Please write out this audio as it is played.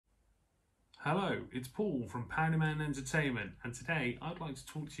Hello, it's Paul from Pandyman Entertainment, and today I'd like to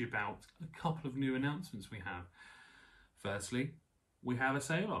talk to you about a couple of new announcements we have. Firstly, we have a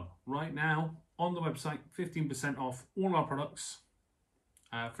sale on right now on the website, 15% off all our products,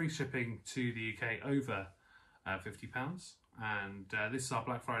 free shipping to the UK over £50, and this is our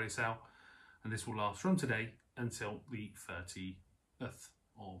Black Friday sale, and this will last from today until the 30th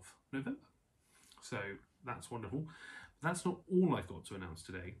of November. So that's wonderful. That's not all I've got to announce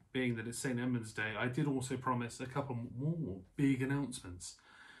today. Being that it's St. Edmund's Day, I did also promise a couple more big announcements.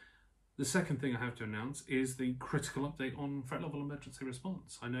 The second thing I have to announce is the critical update on threat level emergency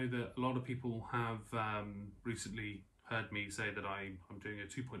response. I know that a lot of people have recently heard me say that I'm doing a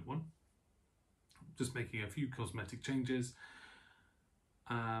 2.1, just making a few cosmetic changes.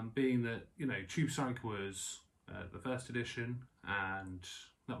 Being that, Tube Strike was the first edition, and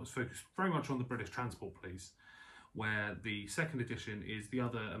that was focused very much on the British Transport Police, where the second edition is the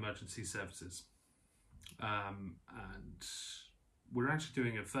other emergency services. And we're actually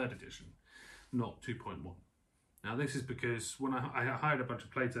doing a third edition, not 2.1. Now this is because when I hired a bunch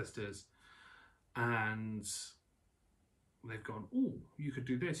of playtesters and they've gone, oh, you could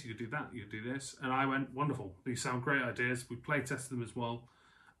do this, you could do that, you could do this. And I went, wonderful, these sound great ideas. We playtested them as well.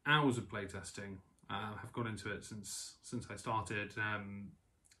 Hours of playtesting. Have gone into it since I started.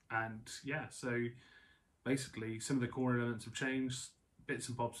 And yeah, so basically, some of the core elements have changed, bits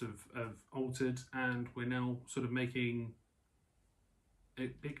and bobs have altered, and we're now sort of making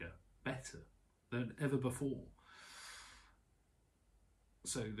it bigger, better than ever before.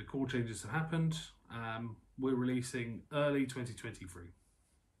 So the core changes have happened. We're releasing early 2023,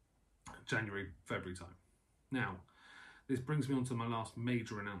 January, February time. Now, this brings me on to my last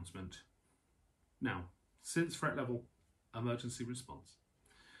major announcement. Now, since threat level emergency response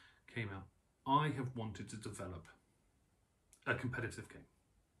came out, I have wanted to develop a competitive game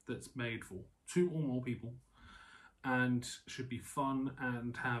that's made for 2 or more people and should be fun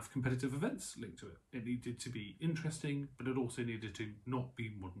and have competitive events linked to it. It needed to be interesting, but it also needed to not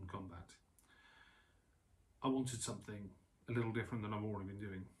be modern combat. I wanted something a little different than I've already been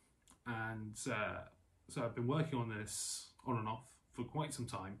doing. And so I've been working on this on and off for quite some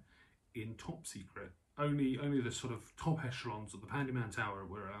time in top secret. Only the sort of top echelons of the Pandyman Tower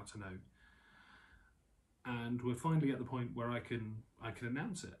were allowed to know. And we're finally at the point where I can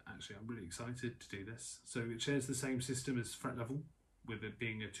announce it. Actually, I'm really excited to do this. So it shares the same system as threat level, with it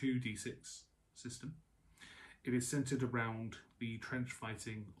being a 2d6 system. It is centered around the trench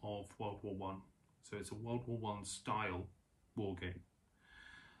fighting of World War One. So it's a World War One style war game.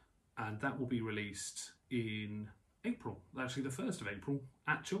 And that will be released in April, actually the 1st of April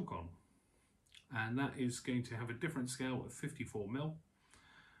at ChillCon. And that is going to have a different scale of 54mm.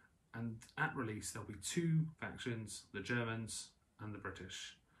 And at release, there'll be 2 factions, the Germans and the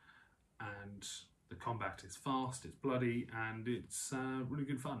British. And the combat is fast, it's bloody, and it's really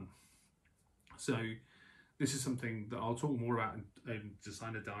good fun. So this is something that I'll talk more about in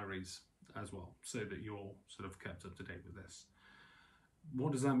designer diaries as well, so that you're sort of kept up to date with this.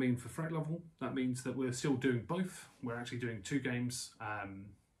 What does that mean for threat level? That means that we're still doing both. We're actually doing 2 games.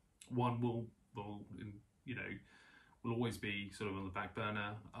 One will always be sort of on the back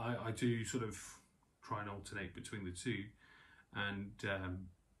burner. I do sort of try and alternate between the 2, and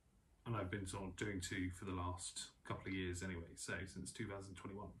I've been sort of doing 2 for the last couple of years anyway, so since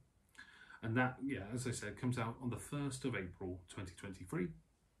 2021. And that, yeah, as I said, comes out on the 1st of April 2023,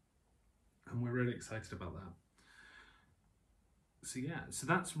 and we're really excited about that. So yeah, so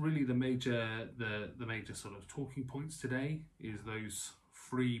that's really the major sort of talking points today, is those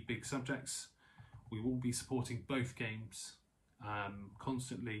 3 big subjects. We will be supporting both games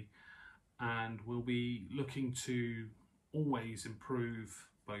constantly, and we'll be looking to always improve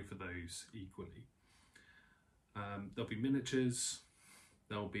both of those equally. There'll be miniatures,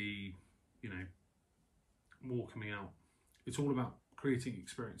 there'll be, more coming out. It's all about creating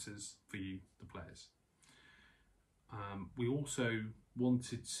experiences for you, the players. We also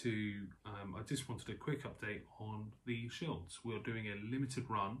wanted to, I just wanted a quick update on the shields. We're doing a limited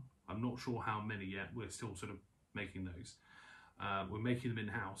run. I'm not sure how many yet. We're still sort of making those. We're making them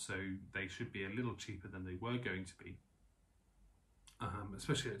in-house, so they should be a little cheaper than they were going to be,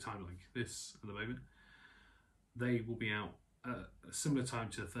 especially at a time like this at the moment. They will be out at a similar time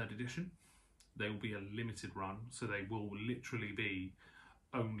to the 3rd edition. They will be a limited run, so they will literally be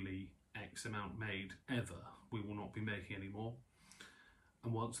only X amount made ever. We will not be making any more.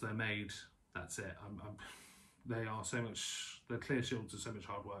 And once they're made, that's it. They are so much, the clear shields are so much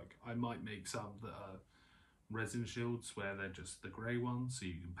hard work. I might make some that are resin shields where they're just the grey ones, so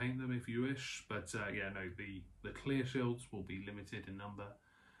you can paint them if you wish. But yeah, no, the clear shields will be limited in number,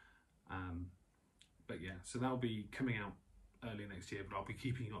 But yeah, so that'll be coming out early next year, but I'll be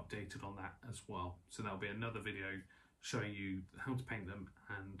keeping you updated on that as well. So that'll be another video showing you how to paint them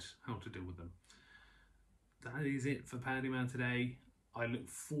and how to deal with them. That is it for Pandyman today. I look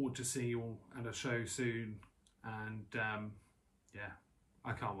forward to seeing you all at a show soon, and yeah,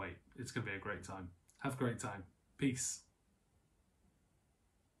 I can't wait. It's going to be a great time. Have a great time. Peace.